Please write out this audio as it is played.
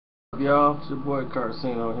y'all? It's your boy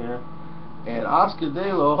Carcino here. And Oscar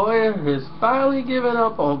Delahoya has finally given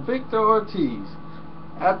up on Victor Ortiz.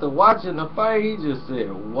 After watching the fight, he just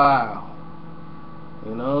said, wow.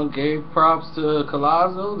 You know, gave props to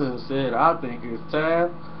Collazo, then said, I think it's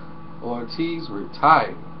time Ortiz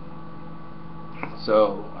retired.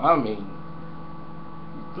 So, I mean,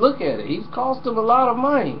 look at it. He's cost him a lot of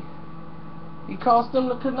money. He cost him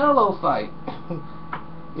the Canelo fight.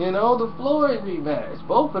 You know, the Floyd rematch.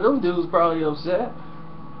 Both of them dudes probably upset.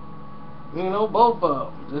 You know, both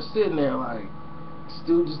of them just sitting there like, this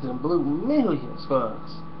dude just done blew millions for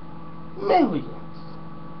us. Millions.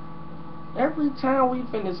 Every time we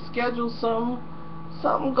finna schedule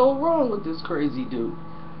something go wrong with this crazy dude.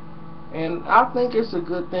 And I think it's a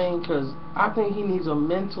good thing, because I think he needs a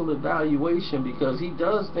mental evaluation, because he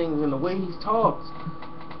does things in the way he talks.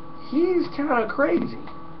 He's kind of crazy.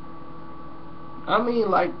 I mean,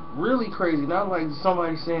 like, really crazy. Not like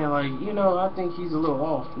somebody saying, like, you know, I think he's a little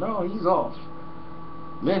off. No, he's off.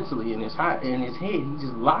 Mentally, in his head, he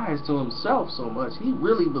just lies to himself so much. He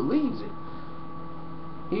really believes it.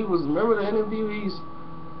 Remember the interview,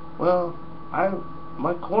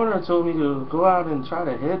 my corner told me to go out and try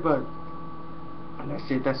to headbutt. And I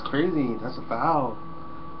said, that's crazy. That's a foul.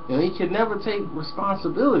 And he can never take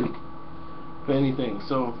responsibility for anything.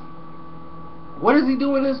 So, what does he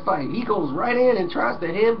do in this fight? He goes right in and tries to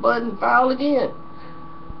headbutt and foul again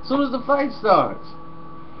as soon as the fight starts.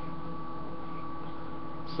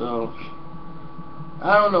 So,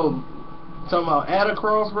 I don't know. Talking about at a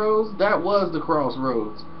crossroads, that was the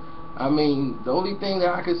crossroads. I mean, the only thing that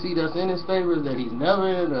I can see that's in his favor is that he's never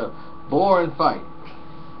in a boring fight.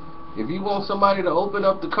 If you want somebody to open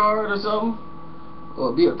up the card or something,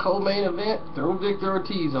 or be a co-main event, throw Victor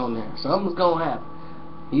Ortiz on there. Something's gonna happen.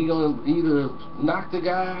 He gonna either knock the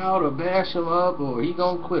guy out or bash him up, or he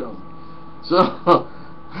gonna quit him. So,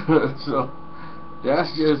 so that's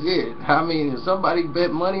just it. I mean, if somebody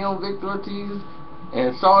bet money on Victor Ortiz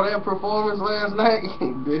and saw that performance last night,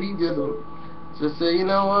 that he just said, you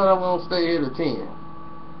know what, I'm gonna stay here to 10.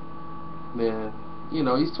 Man, you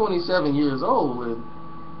know, he's 27 years old, and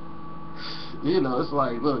you know, it's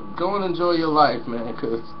like, look, go and enjoy your life, man,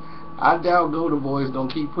 because I doubt Golden Boy's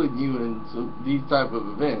gonna keep putting you in these type of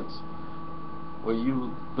events where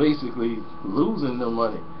you basically losing the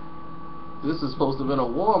money. This is supposed to have been a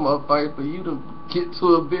warm-up fight for you to get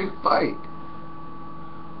to a big fight.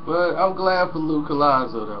 But I'm glad for Lou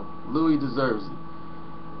Collazo, though. Louis deserves it.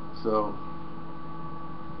 So,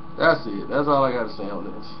 that's it. That's all I got to say on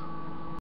this.